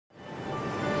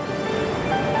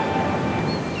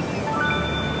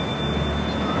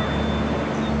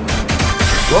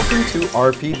Welcome to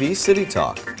RPV City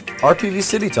Talk. RPV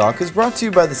City Talk is brought to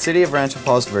you by the City of Rancho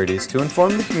Palos Verdes to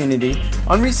inform the community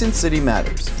on recent city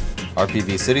matters.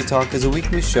 RPV City Talk is a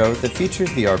weekly show that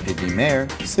features the RPV Mayor,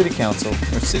 City Council,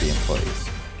 or City employees.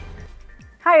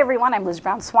 Hi everyone, I'm Liz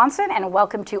Brown-Swanson and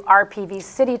welcome to RPV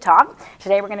City Talk.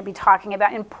 Today we're going to be talking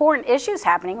about important issues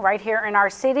happening right here in our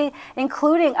city,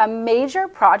 including a major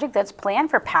project that's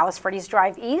planned for Palos Verdes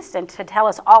Drive East. And to tell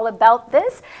us all about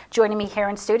this, joining me here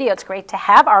in studio, it's great to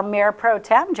have our Mayor Pro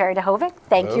Tem, Jerry Duhovic.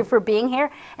 Thank you for being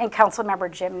here. And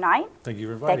Councilmember Jim Knight. Thank you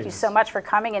for inviting us. Thank you so much for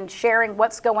coming and sharing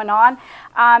what's going on.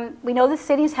 We know the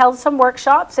city's held some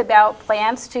workshops about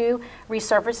plans to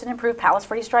resurface and improve Palos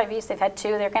Verdes Drive East. They've had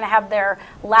two. They're going to have their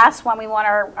last one, we want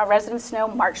our residents to know,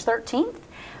 March 13th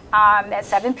at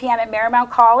 7 p.m. at Marymount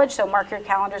College. So mark your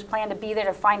calendars, plan to be there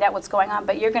to find out what's going on.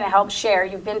 But you're going to help share.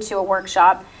 You've been to a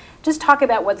workshop. Just talk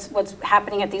about what's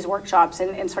happening at these workshops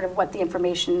and sort of what the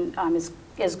information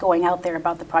is going out there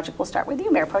about the project. We'll start with you,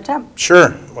 Mayor Pro Tem.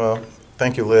 Sure. Well,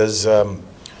 thank you, Liz.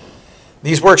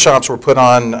 These workshops were put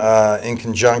on in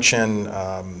conjunction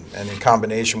and in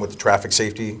combination with the Traffic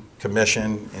Safety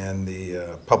Commission and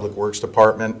the Public Works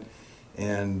Department.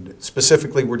 And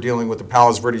specifically, we're dealing with the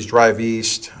Palos Verdes Drive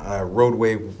East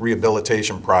roadway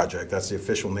rehabilitation project. That's the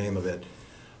official name of it.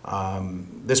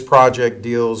 This project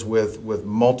deals with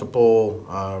multiple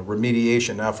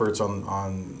remediation efforts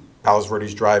on Palos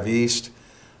Verdes Drive East.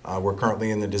 We're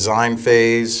currently in the design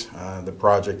phase. The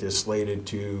project is slated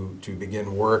to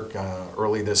begin work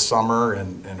early this summer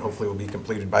and hopefully will be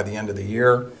completed by the end of the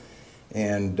year.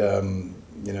 And,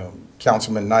 you know,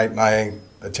 Councilman Knight and I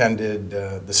attended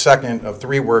the second of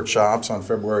 3 workshops on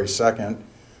February 2nd.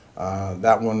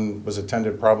 That one was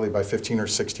attended probably by 15 or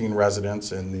 16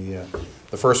 residents, and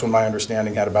the first one, my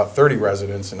understanding, had about 30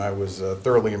 residents, and I was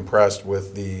thoroughly impressed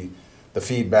with the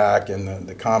feedback and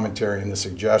the commentary and the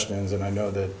suggestions. And I know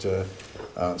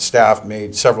that staff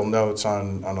made several notes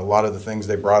on a lot of the things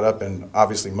they brought up, and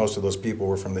obviously most of those people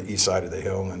were from the east side of the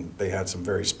hill, and they had some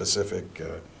very specific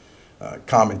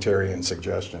commentary and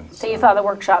suggestions. So you found the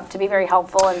workshop to be very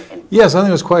helpful? And yes, I think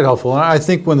it was quite helpful. And I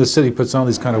think when the city puts on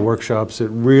these kind of workshops, it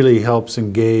really helps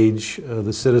engage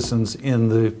the citizens in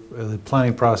the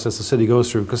planning process the city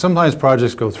goes through. Because sometimes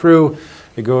projects go through,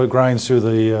 it grinds through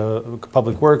the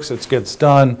public works, it gets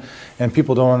done, and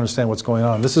people don't understand what's going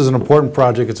on. This is an important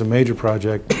project, it's a major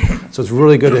project, so it's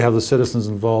really good to have the citizens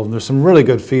involved. And there's some really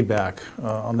good feedback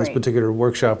on this particular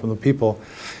workshop from the people.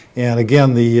 And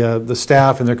again, the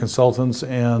staff and their consultants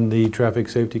and the Traffic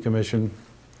Safety Commission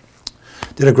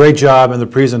did a great job in the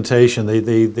presentation.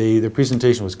 Their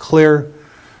presentation was clear.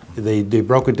 They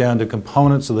broke it down to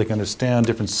components so they can understand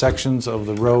different sections of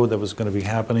the road that was going to be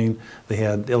happening. They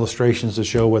had illustrations to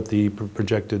show what the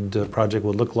projected project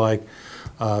would look like.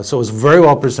 So it was very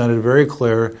well presented, very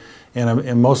clear,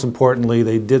 and most importantly,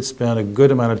 they did spend a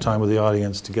good amount of time with the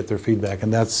audience to get their feedback,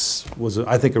 and was,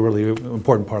 I think, a really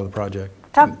important part of the project.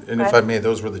 And if I may,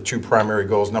 those were the 2 primary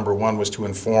goals. Number 1 was to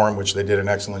inform, which they did an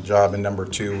excellent job, and number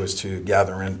 2 was to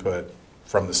gather input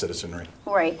from the citizenry.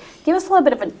 Right. Give us a little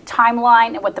bit of a timeline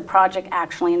and what the project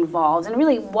actually involves, and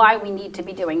really why we need to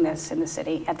be doing this in the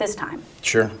city at this time.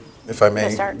 Sure, if I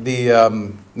may.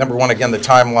 The number 1, again, the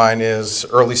timeline is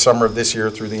early summer of this year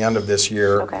through the end of this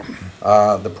year. Okay.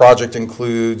 The project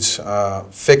includes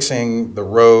fixing the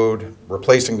road,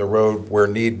 replacing the road where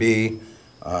need be,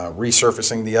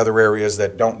 resurfacing the other areas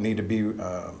that don't need to be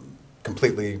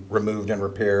completely removed and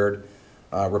repaired,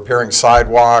 repairing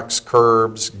sidewalks,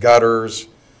 curbs, gutters,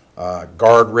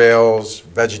 guardrails,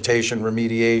 vegetation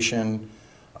remediation,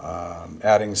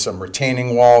 adding some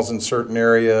retaining walls in certain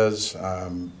areas,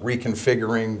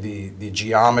 reconfiguring the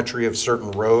geometry of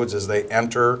certain roads as they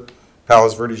enter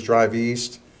Palos Verdes Drive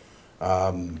East,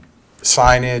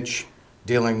 signage,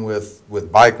 dealing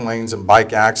with bike lanes and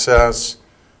bike access,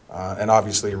 and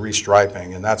obviously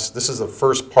restriping. And this is the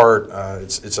first part.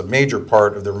 It's a major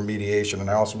part of the remediation. And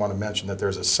I also want to mention that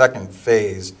there's a second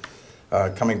phase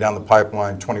coming down the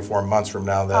pipeline 24 months from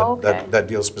now that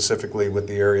deals specifically with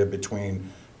the area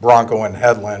between Bronco and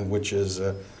Headland, which is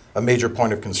a major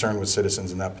point of concern with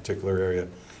citizens in that particular area.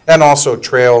 And also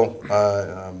trail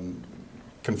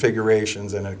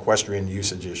configurations and equestrian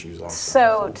usage issues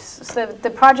also. So the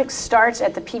project starts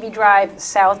at the PV Drive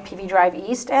South, PV Drive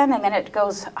East end, and then it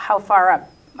goes how far up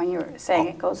when you were saying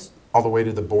it goes? All the way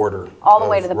to the border. All the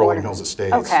way to the border. Rolling Hills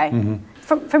Estates. Okay.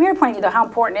 From your point of view, though, how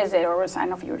important is it? Or I don't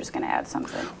know if you were just going to add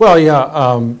something. Well,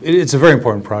 yeah, it's a very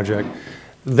important project.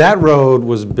 That road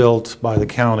was built by the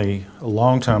county a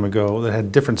long time ago that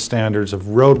had different standards of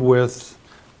road width,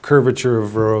 curvature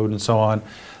of road, and so on.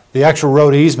 the actual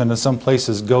road easement in some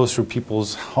places goes through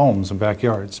people's homes and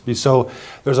backyards. So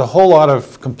there's a whole lot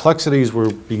of complexities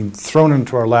we're being thrown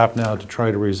into our lap now to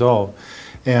try to resolve.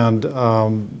 And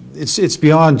it's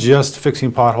beyond just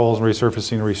fixing potholes and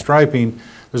resurfacing and restriping.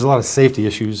 There's a lot of safety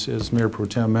issues, as Mayor Pro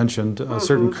Tem mentioned.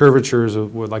 Certain curvatures,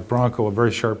 like Bronco, a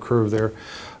very sharp curve there.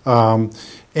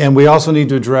 And we also need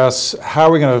to address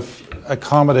how we're going to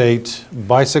accommodate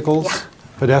bicycles,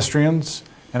 pedestrians,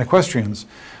 and equestrians.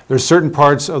 There's certain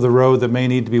parts of the road that may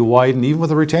need to be widened, even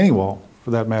with a retaining wall,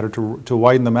 for that matter, to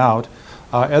widen them out.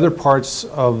 Other parts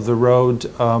of the road,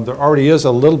 there already is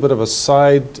a little bit of a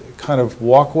side kind of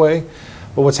walkway,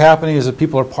 but what's happening is that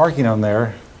people are parking on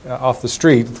there off the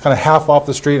street. It's kind of half off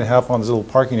the street and half on this little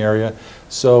parking area.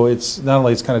 So it's not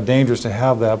only it's kind of dangerous to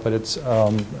have that, but it's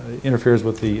interferes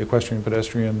with the equestrian,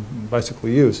 pedestrian, bicycle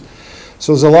use.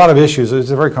 So there's a lot of issues.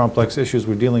 It's a very complex issues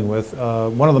we're dealing with.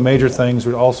 One of the major things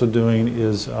we're also doing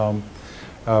is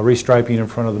restriping in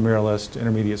front of the Mirror List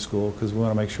Intermediate School, because we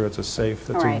want to make sure it's a safe.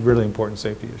 That's a really important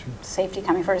safety issue. Safety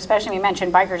coming first, especially you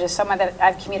mentioned bikers is someone that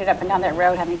I've commuted up and down that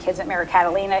road, having kids at Mirror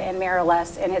Catalina and Mirror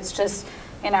List, and it's just,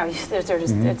 you know,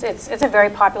 it's a very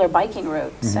popular biking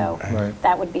route, so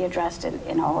that would be addressed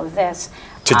in all of this.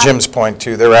 To Jim's point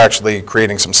too, they're actually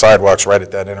creating some sidewalks right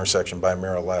at that intersection by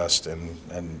Mirror List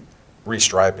and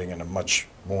restriping in a much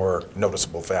more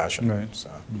noticeable fashion. Right. So.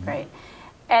 Right.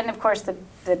 And of course, the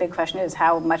big question is,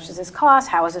 how much does this cost?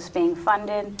 How is this being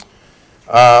funded?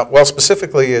 Well,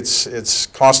 specifically, it's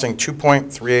costing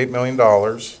 $2.38 million,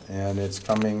 and it's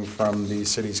coming from the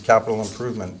city's capital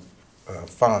improvement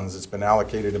funds. It's been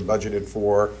allocated and budgeted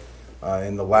for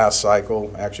in the last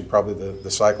cycle, actually probably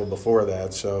the cycle before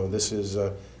that. So this is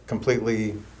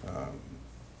completely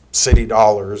city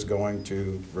dollars going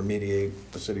to remediate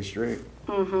the city street.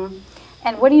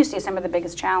 And what do you see as some of the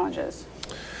biggest challenges?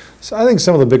 So I think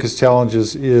some of the biggest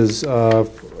challenges is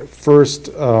first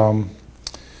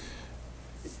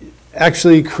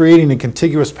actually creating a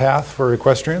contiguous path for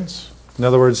equestrians. In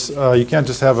other words, you can't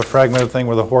just have a fragmented thing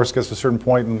where the horse gets to a certain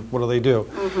point and what do they do?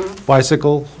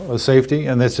 Bicycle safety,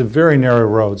 and it's a very narrow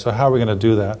road, so how are we going to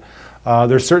do that?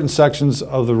 There's certain sections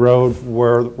of the road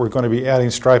where we're going to be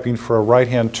adding striping for a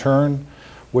right-hand turn,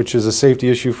 which is a safety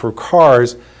issue for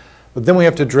cars, but then we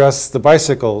have to address the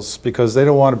bicycles because they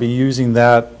don't want to be using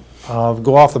that,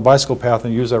 go off the bicycle path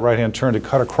and use that right-hand turn to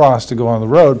cut across to go on the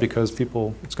road because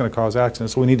it's going to cause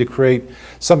accidents. So we need to create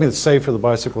something that's safe for the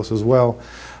bicyclists as well.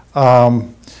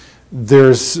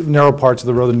 There's narrow parts of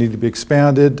the road that need to be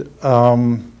expanded.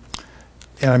 And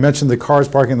I mentioned the cars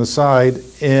parking on the side.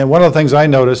 And one of the things I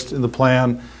noticed in the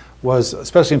plan was,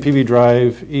 especially in PV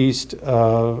Drive East,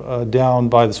 down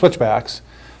by the switchbacks,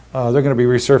 they're going to be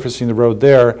resurfacing the road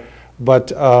there.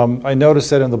 But I noticed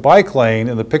that in the bike lane,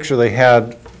 in the picture they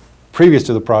had previous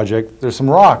to the project, there's some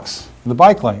rocks in the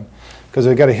bike lane because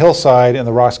they've got a hillside and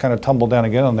the rocks kind of tumble down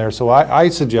again on there. So I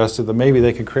suggested that maybe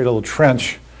they could create a little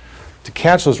trench to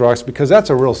catch those rocks because that's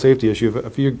a real safety issue.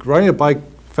 If you're riding a bike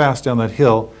fast down that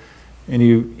hill and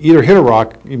you either hit a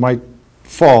rock, you might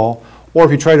fall, or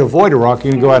if you try to avoid a rock,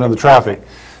 you can go out into the traffic.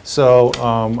 So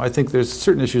I think there's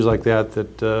certain issues like that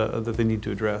that they need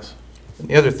to address.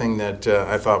 The other thing that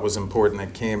I thought was important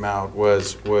that came out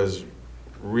was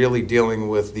really dealing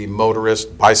with the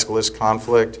motorist-bicyclist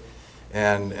conflict.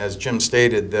 And as Jim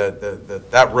stated,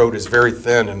 that road is very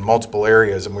thin in multiple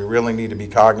areas, and we really need to be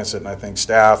cognizant, and I think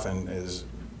staff is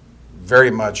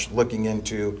very much looking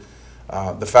into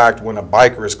the fact when a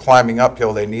biker is climbing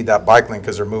uphill, they need that bike lane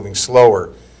because they're moving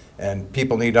slower. And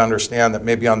people need to understand that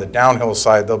maybe on the downhill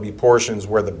side, there'll be portions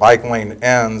where the bike lane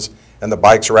ends and the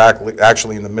bikes are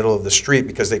actually in the middle of the street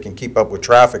because they can keep up with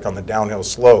traffic on the downhill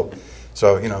slope.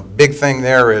 So, you know, big thing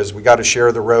there is we got to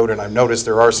share the road, and I've noticed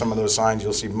there are some of those signs.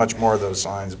 You'll see much more of those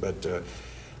signs, but,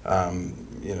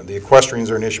 you know, the equestrians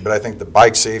are an issue, but I think the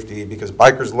bike safety, because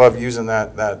bikers love using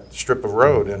that strip of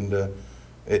road, and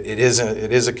it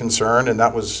is a concern, and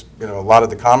that was, you know, a lot of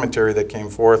the commentary that came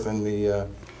forth in the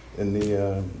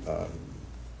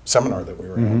seminar that we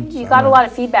were in. You got a lot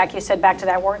of feedback, you said, back to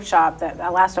that workshop.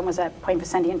 That last one was at Point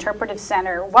Vicente Interpretive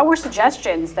Center. What were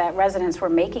suggestions that residents were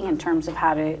making in terms of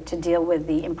how to deal with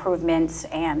the improvements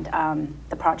and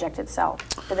the project itself?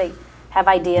 Do they have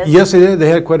ideas? Yes, they did. They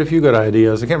had quite a few good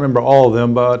ideas. I can't remember all of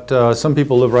them, but some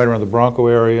people live right around the Bronco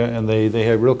area, and they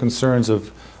had real concerns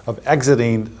of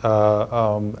exiting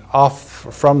off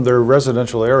from their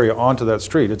residential area onto that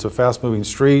street. It's a fast-moving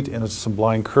street, and it's some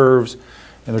blind curves,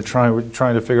 and they're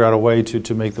trying to figure out a way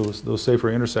to make those safer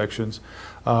intersections.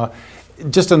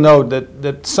 Just a note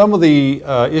that some of the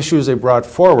issues they brought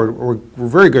forward were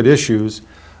very good issues,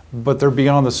 but they're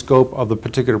beyond the scope of the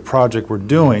particular project we're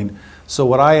doing. So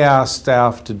what I asked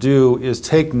staff to do is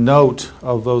take note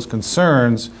of those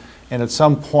concerns, and at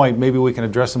some point, maybe we can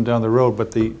address them down the road,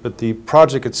 but the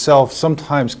project itself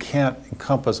sometimes can't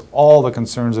encompass all the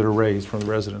concerns that are raised from the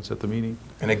residents at the meeting.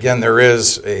 And again, there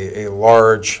is a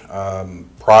large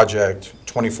project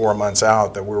 24 months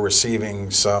out that we're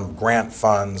receiving some grant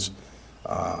funds.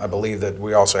 I believe that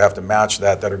we also have to match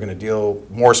that are going to deal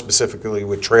more specifically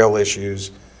with trail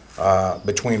issues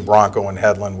between Bronco and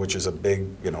Headland, which is a big,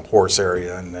 horse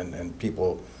area, and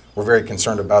people were very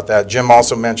concerned about that. Jim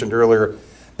also mentioned earlier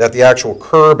that the actual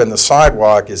curb and the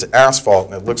sidewalk is asphalt,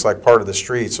 and it looks like part of the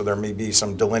street, so there may be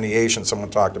some delineation. Someone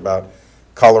talked about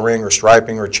coloring or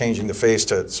striping or changing the face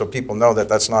so people know that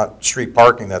that's not street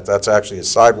parking, that's actually a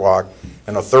sidewalk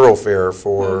and a thoroughfare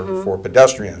for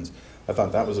pedestrians. I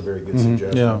thought that was a very good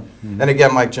suggestion. Yeah. And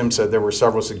again, like Jim said, there were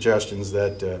several suggestions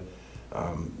that,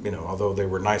 although they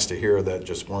were nice to hear, that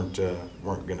just weren't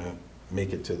going to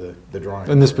make it to the drawing.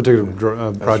 In this particular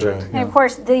project. right. And of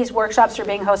course, these workshops are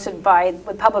being hosted by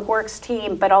the Public Works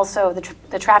team, but also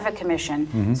the Traffic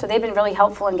Commission. So they've been really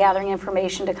helpful in gathering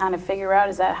information to kind of figure out,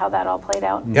 is that how that all played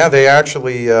out? Yeah, they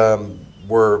actually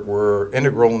were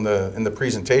integral in the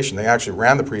presentation. They actually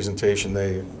ran the presentation.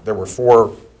 There were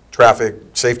 4 Traffic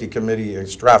Safety Commission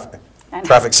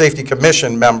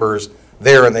members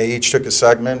there, and they each took a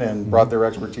segment and brought their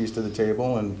expertise to the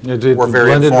table, and It were very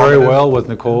blended very informative. well with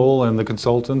Nicole and the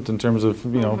consultant in terms of,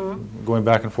 going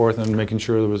back and forth and making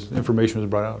sure there was information was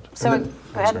brought out. So, go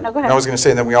ahead. No, go ahead. I was going to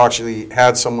say that we actually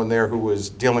had someone there who was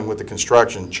dealing with the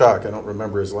construction, Chuck, I don't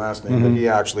remember his last name, but he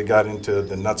actually got into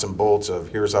the nuts and bolts of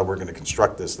here's how we're going to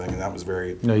construct this thing, and that was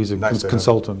very Yeah, he's a nice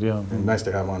consultant, and nice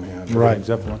to have on hand. Right,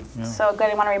 definitely. Yeah. So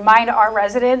good. I want to remind our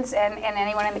residents and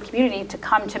anyone in the community to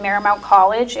come to Marymount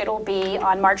College. It'll be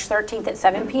on March 13th at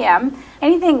 7 p.m.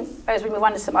 Anything, as we move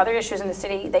on to some other issues in the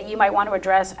city, that you might want to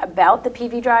address about the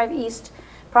PV Drive East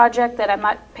project that I'm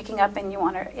not picking up and you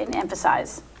want to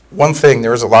emphasize? One thing,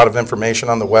 there is a lot of information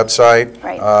on the website.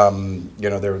 Right.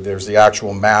 There's the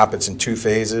actual map. It's in 2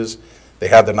 phases. They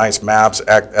have the nice maps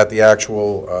at the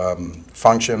actual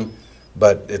function,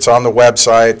 but it's on the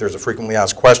website. There's a frequently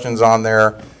asked questions on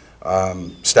there.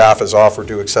 Staff has offered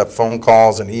to accept phone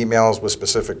calls and emails with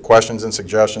specific questions and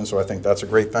suggestions, so I think that's a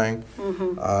great thing.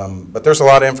 But there's a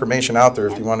lot of information out there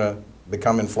if you want to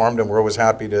become informed, and we're always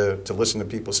happy to listen to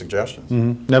people's suggestions.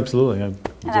 Absolutely. And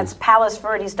that's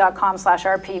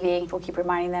palaceverdes.com/RPV. We'll keep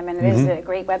reminding them, and it is a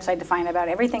great website to find about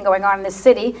everything going on in this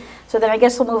city. So then I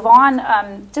guess we'll move on.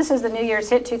 Just as the New Year's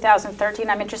hit 2013,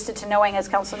 I'm interested to knowing as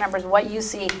council members what you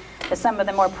see as some of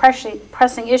the more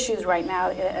pressing issues right now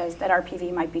that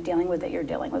RPV might be dealing with, that you're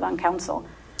dealing with on council.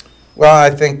 Well, I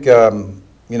think,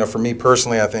 for me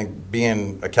personally, I think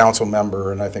being a council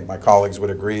member, and I think my colleagues would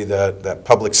agree that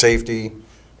public safety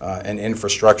and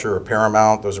infrastructure are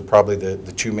paramount. Those are probably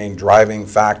the 2 main driving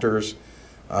factors.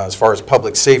 As far as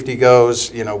public safety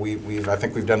goes, I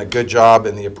think we've done a good job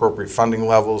in the appropriate funding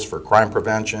levels for crime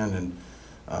prevention and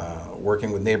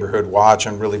working with Neighborhood Watch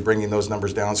and really bringing those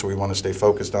numbers down, so we want to stay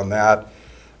focused on that.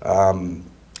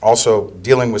 Also,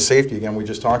 dealing with safety, again, we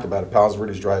just talked about it, Palos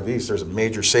Verdes Drive East, there's a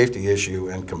major safety issue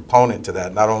and component to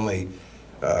that, not only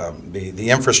the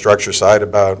infrastructure side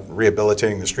about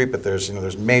rehabilitating the street, but there's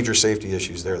major safety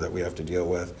issues there that we have to deal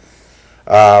with.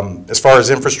 As far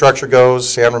as infrastructure goes,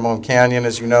 San Ramon Canyon,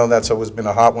 as you know, that's always been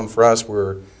a hot one for us.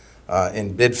 We're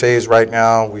in bid phase right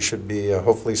now. We should be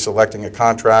hopefully selecting a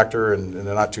contractor in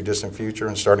the not too distant future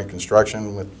and starting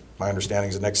construction, with my understanding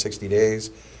is the next 60 days.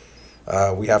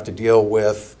 We have to deal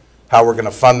with how we're going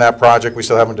to fund that project. We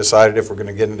still haven't decided if we're going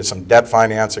to get into some debt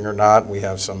financing or not. We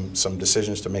have some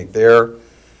decisions to make there.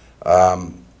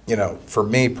 For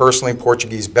me personally,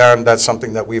 Portuguese Bend, that's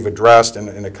something that we've addressed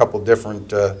in a couple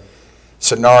different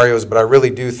scenarios, but I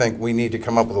really do think we need to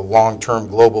come up with a long-term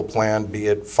global plan, be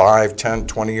it 5, 10,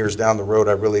 20 years down the road.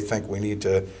 I really think we need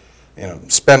to,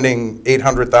 spending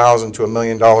 $800,000 to $1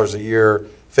 million a year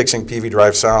fixing PV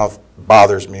Drive South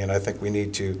bothers me, and I think we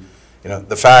need to,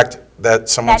 the fact that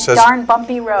someone says that darn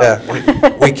bumpy road.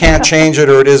 Yeah, we can't change it,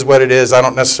 or it is what it is. I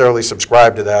don't necessarily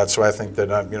subscribe to that, so I think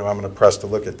that I'm going to press to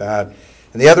look at that.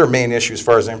 And the other main issue as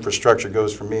far as infrastructure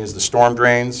goes for me is the storm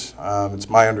drains. It's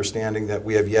my understanding that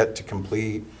we have yet to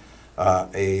complete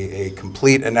a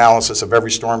complete analysis of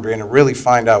every storm drain and really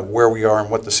find out where we are and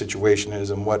what the situation is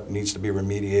and what needs to be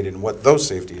remediated and what those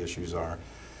safety issues are.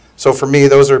 So for me,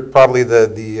 those are probably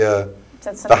the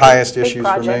highest issues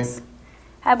for me.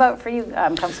 How about for you,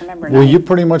 Councilmember Well, Knight? you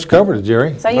pretty much covered it,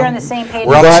 Jerry. So you're on the same page?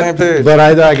 We're on the same page. But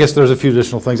I guess there's a few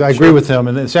additional things. I agree with him,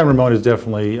 and San Ramon is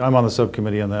definitely, I'm on the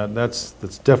subcommittee on that. That's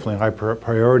definitely a high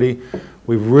priority.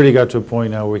 We've really got to a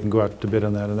point now where we can go out to bid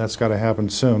on that, and that's got to happen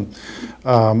soon.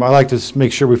 I like to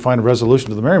make sure we find a resolution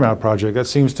to the Marymount project. That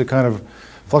seems to kind of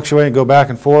fluctuate and go back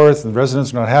and forth, and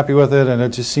residents are not happy with it, and it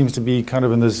just seems to be kind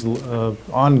of in this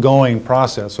ongoing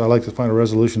process. So I'd like to find a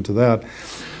resolution to that.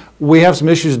 We have some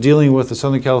issues dealing with the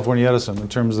Southern California Edison in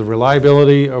terms of the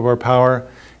reliability of our power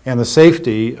and the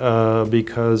safety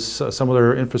because some of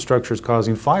their infrastructure is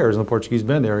causing fires in the Portuguese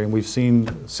Bend area, and we've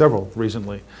seen several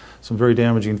recently, some very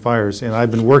damaging fires. And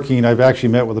I've actually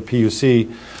met with the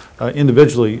PUC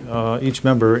individually, each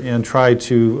member, and tried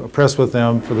to press with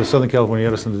them for the Southern California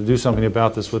Edison to do something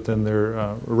about this within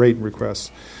their rate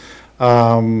requests.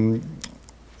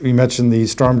 We mentioned the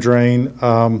storm drain.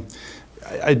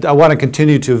 I want to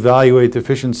continue to evaluate the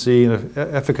efficiency and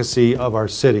efficacy of our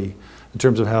city in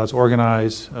terms of how it's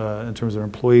organized, in terms of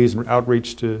employees and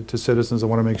outreach to citizens. I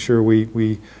want to make sure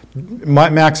we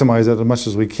maximize that as much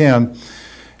as we can.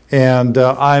 And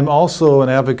I'm also an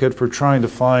advocate for trying to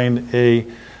find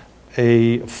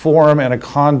a forum and a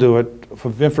conduit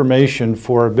of information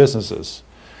for businesses.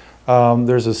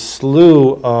 There's a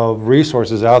slew of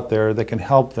resources out there that can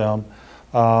help them.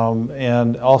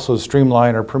 And also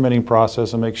streamline our permitting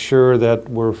process and make sure that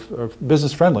we're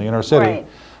business friendly in our city.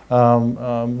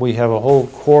 Right. We have a whole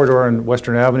corridor in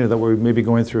Western Avenue that we may be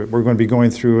going through. We're going to be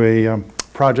going through a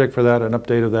project for that, an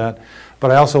update of that.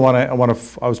 But I also I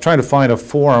was trying to find a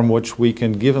forum which we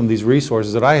can give them these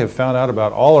resources that I have found out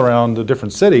about all around the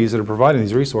different cities that are providing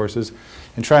these resources,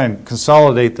 and try and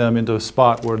consolidate them into a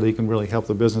spot where they can really help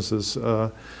the businesses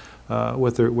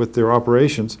with their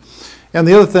operations. And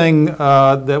the other thing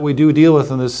that we do deal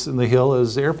with in the Hill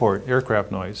is aircraft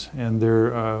noise. And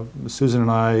Susan and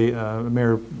I,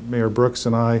 Mayor Brooks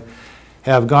and I,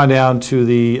 have gone down to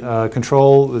the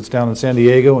control that's down in San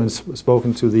Diego and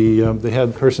spoken to the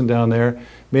head person down there,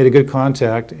 made a good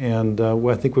contact, and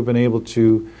I think we've been able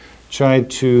to try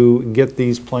to get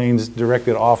these planes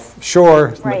directed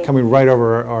offshore, right, coming right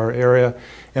over our area.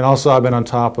 And also I've been on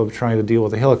top of trying to deal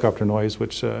with the helicopter noise,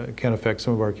 which can affect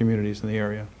some of our communities in the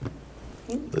area.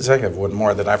 Liz, I have one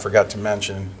more that I forgot to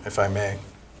mention, if I may.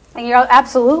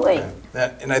 Absolutely.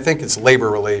 And I think it's labor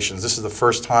relations. This is the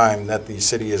first time that the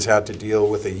city has had to deal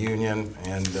with a union,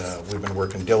 and we've been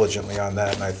working diligently on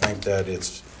that. And I think that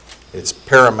it's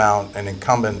paramount and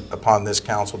incumbent upon this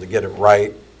council to get it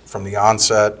right from the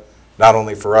onset, not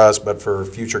only for us, but for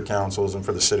future councils and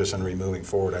for the citizenry moving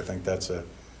forward. I think that's a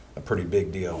pretty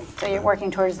big deal. So you're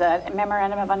working towards the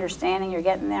memorandum of understanding, you're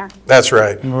getting there? That's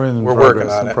right. We're working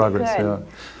on it. Progress, good.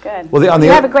 Yeah. Good. Well,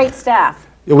 you have a great staff.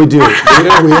 Yeah, we do.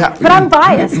 But I'm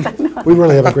biased. We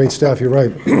really have a great staff, you're right.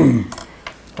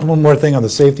 One more thing on the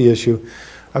safety issue.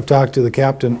 I've talked to the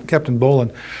Captain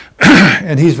Boland,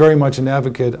 and he's very much an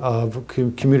advocate of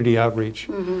community outreach.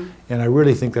 Mm-hmm. And I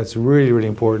really think that's really, really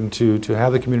important to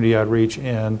have the community outreach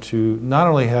and to not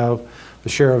only have the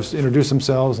sheriffs introduce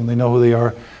themselves and they know who they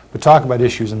are, but talk about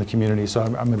issues in the community. So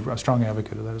I'm a strong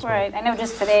advocate of that as well. Right. I know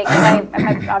just today,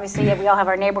 because obviously we all have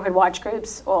our neighborhood watch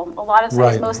groups. Well, a lot of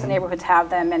cities, right, most of the neighborhoods have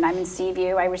them, and I'm in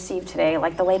Seaview. I received today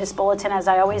like the latest bulletin, as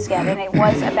I always get, and it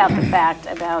was about the fact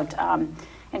about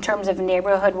in terms of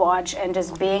neighborhood watch and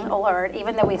just being alert.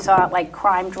 Even though we saw like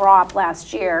crime drop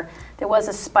last year, there was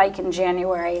a spike in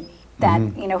January that,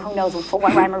 you know, who knows for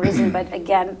what rhyme or reason, but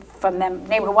again, from them,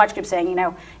 neighborhood watch group saying, you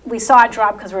know, we saw it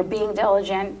drop because we're being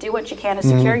diligent, do what you can to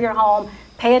secure your home,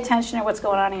 pay attention to what's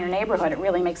going on in your neighborhood. It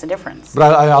really makes a difference.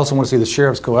 But I also want to see the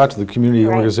sheriffs go out to the community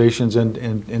right, organizations and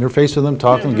interface with them,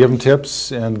 talk to them, give them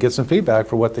tips, and get some feedback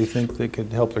for what they think they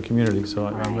could help their community. So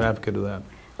I'm an advocate of that.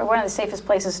 We're one of the safest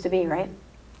places to be, right?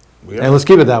 And let's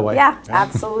keep it that way. Yeah,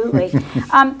 absolutely.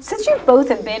 Since you both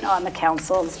have been on the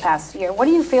council this past year, what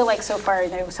do you feel like so far, you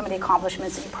know, some of the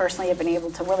accomplishments that you personally have been able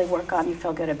to really work on you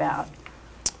feel good about?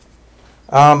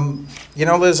 You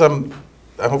know, Liz, I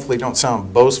hopefully don't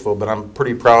sound boastful, but I'm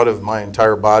pretty proud of my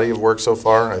entire body of work so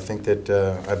far. I think that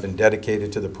I've been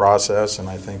dedicated to the process, and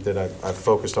I think that I've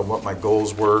focused on what my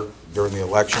goals were during the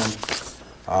election.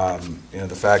 You know,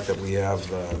 the fact that we have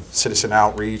citizen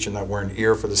outreach and that we're an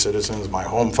ear for the citizens, my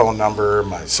home phone number,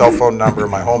 my cell phone number,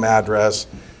 my home address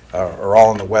are all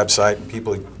on the website, and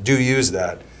people do use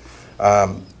that.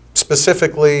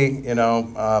 Specifically, you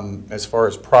know, as far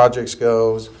as projects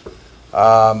goes,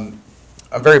 I'm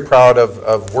very proud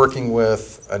of working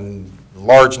with a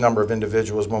large number of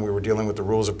individuals when we were dealing with the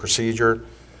rules of procedure.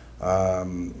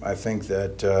 I think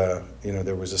that you know,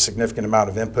 there was a significant amount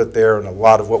of input there, and a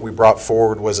lot of what we brought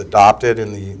forward was adopted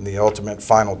in the ultimate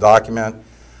final document.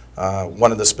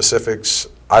 One of the specifics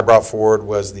I brought forward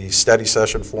was the study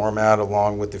session format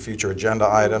along with the future agenda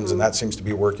items, and that seems to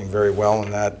be working very well,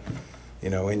 and that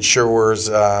ensures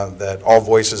that all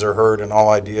voices are heard and all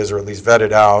ideas are at least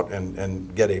vetted out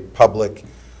and get a public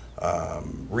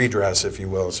redress, if you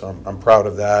will. So I'm proud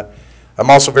of that. I'm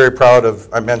also very proud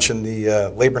of, I mentioned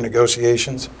the labor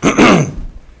negotiations,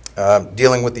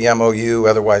 dealing with the MOU,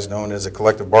 otherwise known as a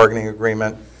collective bargaining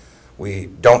agreement. We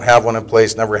don't have one in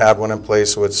place, never had one in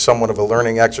place, so it's somewhat of a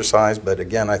learning exercise, but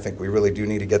again, I think we really do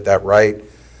need to get that right.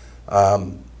 A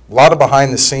lot of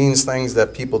behind the scenes things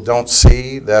that people don't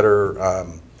see that are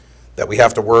that we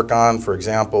have to work on. For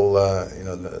example,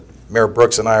 Mayor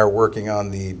Brooks and I are working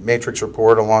on the matrix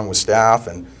report along with staff,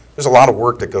 and there's a lot of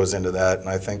work that goes into that, and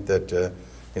I think that,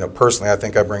 personally, I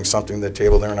think I bring something to the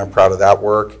table there, and I'm proud of that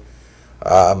work.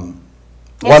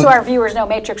 So our viewers know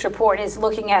matrix report is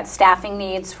looking at staffing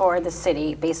needs for the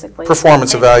city, basically.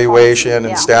 Performance evaluation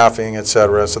and staffing, et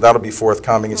cetera. So that'll be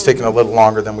forthcoming. It's taken a little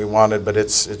longer than we wanted, but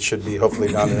it should be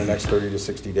hopefully done in the next 30 to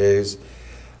 60 days.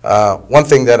 One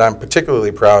thing that I'm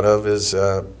particularly proud of is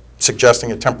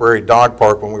suggesting a temporary dog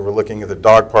park when we were looking at the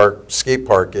dog park, skate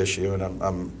park issue, and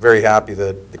I'm very happy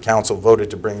that the council voted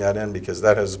to bring that in because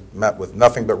that has met with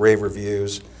nothing but rave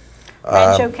reviews.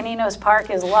 Rancho Caninos Park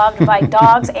is loved by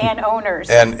dogs and owners.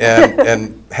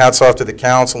 And hats off to the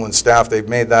council and staff. They've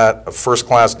made that a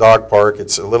first-class dog park.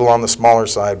 It's a little on the smaller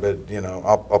side, but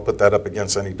I'll put that up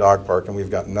against any dog park, and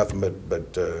we've got nothing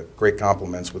but great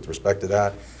compliments with respect to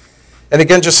that. And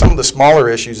again, just some of the smaller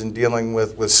issues in dealing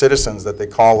with citizens that they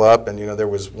call up, and there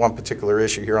was one particular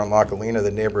issue here on La Colina,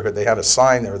 the neighborhood. They had a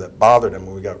sign there that bothered them,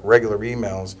 and we got regular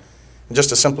emails. And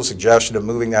just a simple suggestion of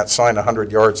moving that sign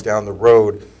 100 yards down the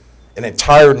road, an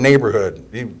entire neighborhood,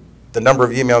 the number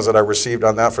of emails that I received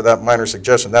on that for that minor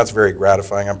suggestion, that's very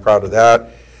gratifying. I'm proud of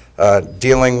that.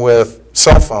 Dealing with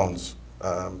cell phones,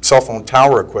 cell phone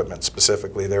tower equipment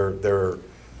specifically. There are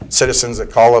citizens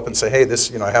that call up and say, hey,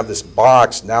 I have this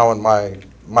box now in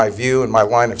my view and my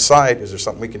line of sight. Is there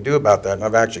something we can do about that? And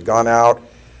I've actually gone out,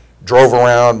 drove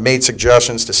around, made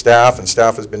suggestions to staff, and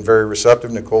staff has been very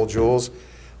receptive, Nicole Jules,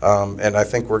 and I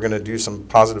think we're going to do some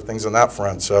positive things on that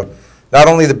front. So not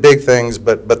only the big things,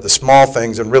 but the small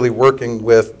things, and really working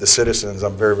with the citizens.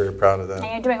 I'm very, very proud of that.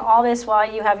 And you're doing all this while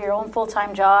you have your own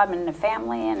full-time job and a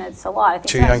family, and it's a lot. I think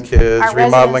 2 young kids,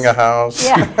 remodeling a house.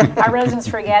 Yeah, our residents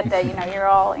forget that you're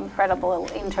all incredible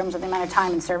in terms of the amount of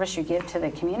time and service you give to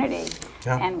the community,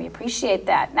 and we appreciate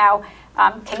that. Now,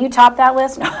 can you top that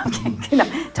list? No,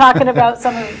 talking about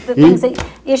some of the things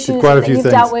issues that you've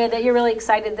dealt with that you're really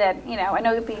excited that, I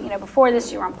know before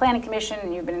this you were on planning commission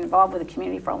and you've been involved with the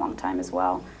community for a long time as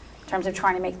well in terms of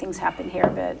trying to make things happen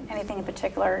here, but anything in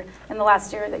particular in the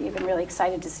last year that you've been really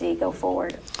excited to see go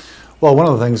forward? Well, one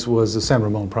of the things was the San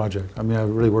Ramon project. I mean, I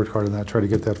really worked hard on that, tried to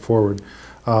get that forward.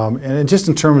 And just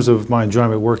in terms of my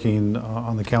enjoyment working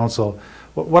on the council,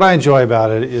 what I enjoy about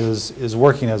it is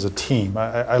working as a team.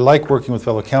 I like working with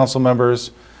fellow council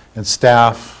members and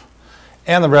staff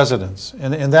and the residents.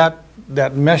 And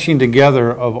that meshing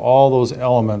together of all those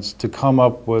elements to come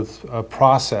up with a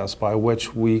process by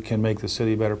which we can make the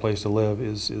city a better place to live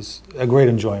is a great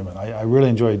enjoyment. I really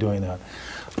enjoy doing that.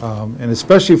 And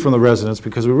especially from the residents,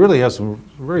 because we really have some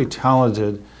very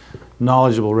talented,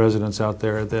 knowledgeable residents out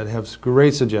there that have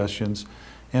great suggestions.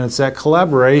 And it's that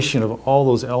collaboration of all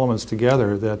those elements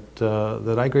together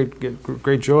that I get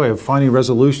great joy of finding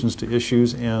resolutions to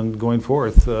issues and going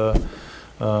forth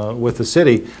with the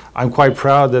city. I'm quite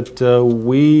proud that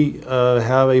we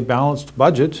have a balanced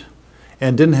budget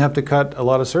and didn't have to cut a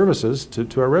lot of services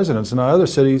to our residents. And other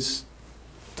cities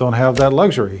don't have that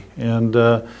luxury. And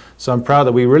so I'm proud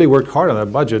that we really worked hard on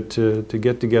that budget to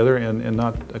get together and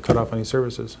not cut off any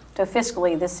services. So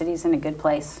fiscally, this city's in a good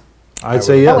place. I'd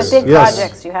say yes. But with big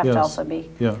projects, you have to also be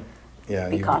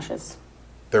cautious.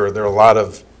 There are a lot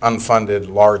of unfunded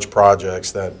large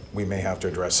projects that we may have to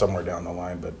address somewhere down the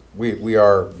line, but we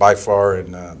are by far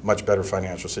in a much better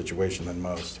financial situation than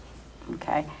most.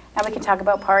 Okay. Now we can talk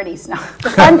about parties. No,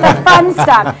 the fun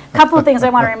stuff. A couple of things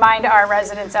I want to remind our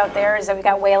residents out there is that we've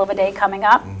got Whale of a Day coming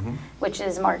up, which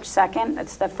is March 2nd.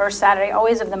 It's the first Saturday,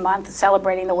 always of the month,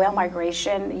 celebrating the whale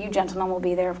migration. You gentlemen will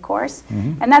be there, of course.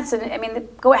 And that's,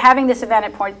 having this event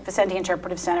at Port Vicente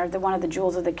Interpretive Center, one of the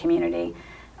jewels of the community,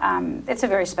 it's a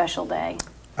very special day.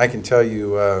 I can tell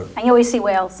you. And you always see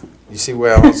whales. You see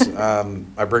whales. I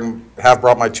have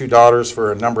brought my 2 daughters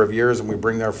for a number of years, and we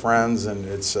bring their friends, and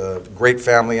it's a great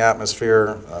family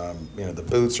atmosphere. The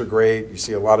booths are great. You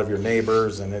see a lot of your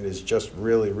neighbors, and it is just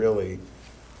really, really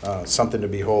something to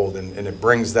behold, and it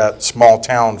brings that small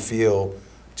town feel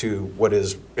to what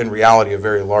is in reality a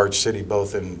very large city,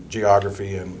 both in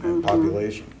geography and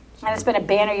population. And it's been a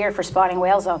banner year for spotting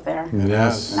whales out there.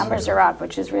 Yes. Numbers are up,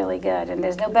 which is really good. And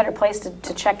there's no better place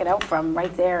to check it out from,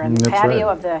 right there in the That's patio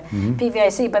right. of the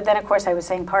PVIC. But then, of course, I was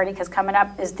saying party, because coming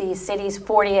up is the city's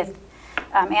 40th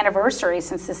anniversary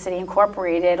since the city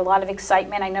incorporated. A lot of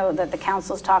excitement. I know that the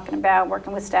council's talking about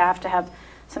working with staff to have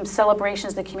some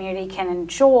celebrations the community can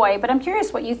enjoy. But I'm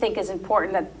curious what you think is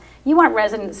important that you want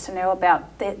residents to know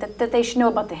about, that they should know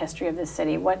about the history of this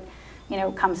city. What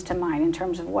comes to mind in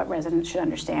terms of what residents should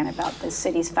understand about the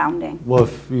city's founding? Well,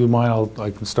 if you mind,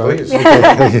 I can start. Please.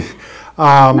 Okay.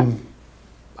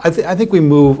 I think we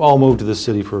all moved to this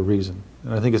city for a reason.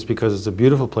 And I think it's because it's a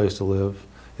beautiful place to live.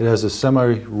 It has a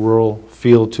semi-rural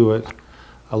feel to it,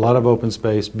 a lot of open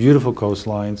space, beautiful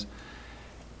coastlines.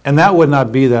 And that would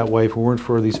not be that way if it weren't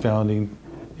for these founding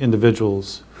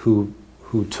individuals who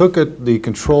took the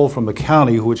control from the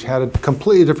county, which had a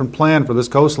completely different plan for this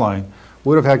coastline.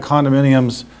 Would have had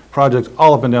condominiums, projects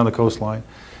all up and down the coastline.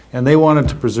 And they wanted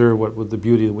to preserve what the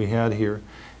beauty that we had here.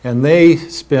 And they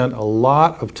spent a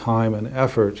lot of time and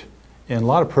effort and a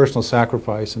lot of personal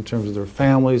sacrifice in terms of their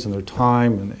families and their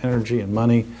time and energy and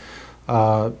money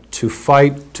to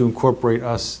fight to incorporate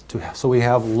us so we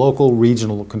have local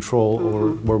regional control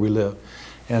over where we live.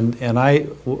 And I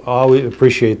always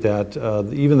appreciate that.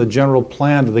 Even the general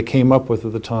plan that they came up with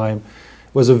at the time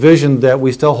was a vision that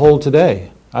we still hold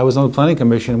today. I was on the Planning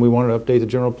Commission and we wanted to update the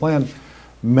general plan.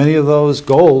 Many of those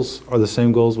goals are the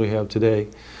same goals we have today.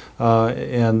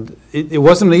 And it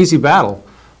wasn't an easy battle.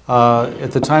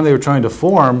 At the time they were trying to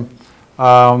form,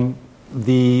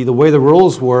 the way the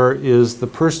rules were is the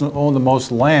person who owned the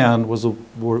most land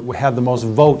had the most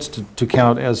votes to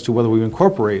count as to whether we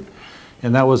incorporate.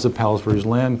 And that was the Palos Verdes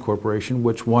Land Corporation,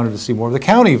 which wanted to see more of the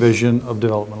county vision of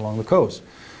development along the coast.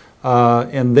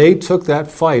 And they took that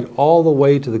fight all the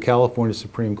way to the California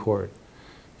Supreme Court.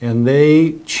 And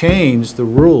they changed the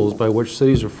rules by which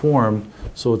cities are formed,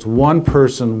 so it's one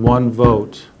person, one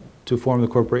vote to form the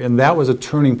corporation. And that was a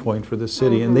turning point for the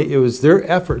city. And it was their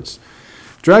efforts.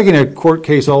 Dragging a court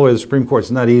case all the way to the Supreme Court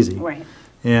is not easy. Right.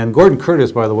 And Gordon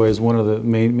Curtis, by the way, is one of the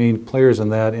main players in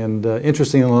that. And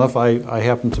interestingly enough, I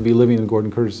happen to be living in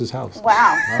Gordon Curtis's house.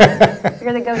 Wow.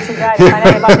 You're the go-to guy to find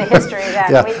out about the history of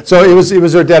that. Yeah. So it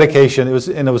was their dedication. It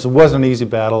wasn't an easy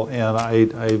battle. And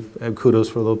I have kudos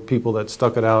for the people that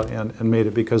stuck it out and made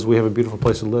it, because we have a beautiful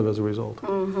place to live as a result.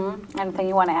 Anything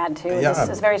you want to add to Yeah.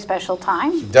 this very special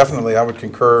time? Definitely, I would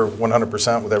concur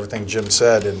 100% with everything Jim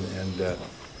said, and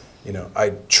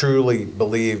I truly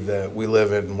believe that we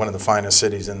live in one of the finest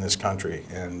cities in this country,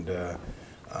 and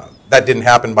that didn't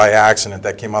happen by accident.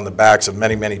 That came on the backs of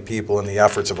many, many people and the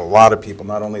efforts of a lot of people,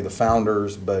 not only the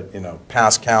founders, but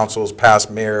past councils,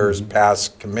 past mayors,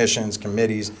 past commissions,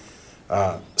 committees,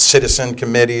 citizen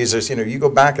committees. There's, you go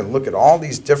back and look at all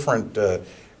these different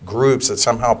groups that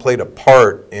somehow played a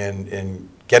part in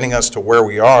getting us to where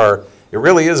we are. It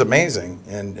really is amazing,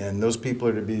 and those people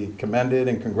are to be commended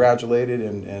and congratulated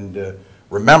and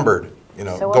remembered,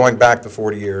 So going back to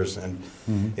 40 years. And,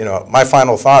 my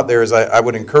final thought there is I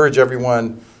would encourage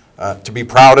everyone to be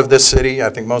proud of this city. I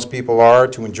think most people are,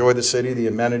 to enjoy the city. The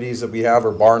amenities that we have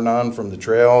are bar none, from the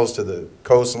trails to the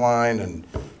coastline and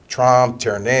Trump,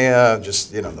 Terranea,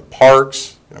 just, the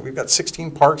parks. We've got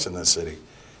 16 parks in this city.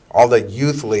 All the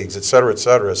youth leagues, et cetera, et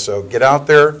cetera. So get out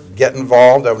there, get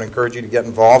involved. I would encourage you to get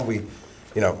involved.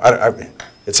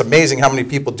 It's amazing how many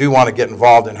people do want to get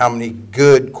involved and how many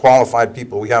good, qualified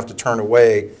people we have to turn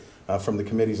away from the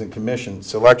committees and commission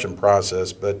selection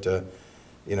process. But,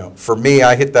 for me,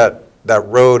 I hit that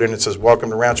road and it says, welcome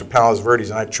to Rancho Palos Verdes,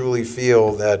 and I truly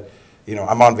feel that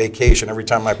I'm on vacation every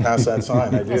time I pass that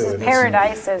sign. I do. This is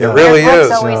paradise. It really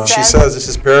is. She says this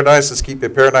is paradise. Let's keep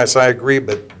it paradise. I agree,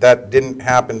 but that didn't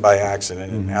happen by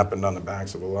accident. It happened on the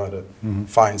backs of a lot of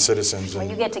fine citizens. Well,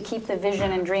 you get to keep the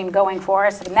vision and dream going for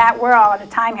us. And Matt, we're all out of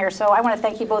time here, so I want to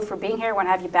thank you both for being here. I want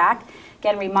to have you back.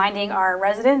 Again, reminding our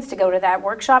residents to go to that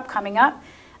workshop coming up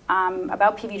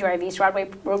about PV Drive East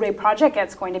Roadway Project.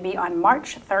 It's going to be on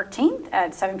March 13th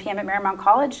at 7 p.m. at Marymount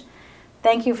College.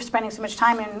 Thank you for spending so much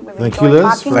time, and we've enjoyed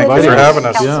talking with you. Thank you for having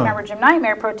us. Councilmember Jim Knight,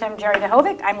 Mayor Pro Tem Jerry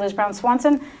Duhovic. I'm Liz Brown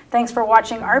Swanson. Thanks for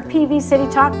watching RPV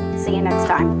City Talk. See you next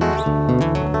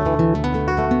time.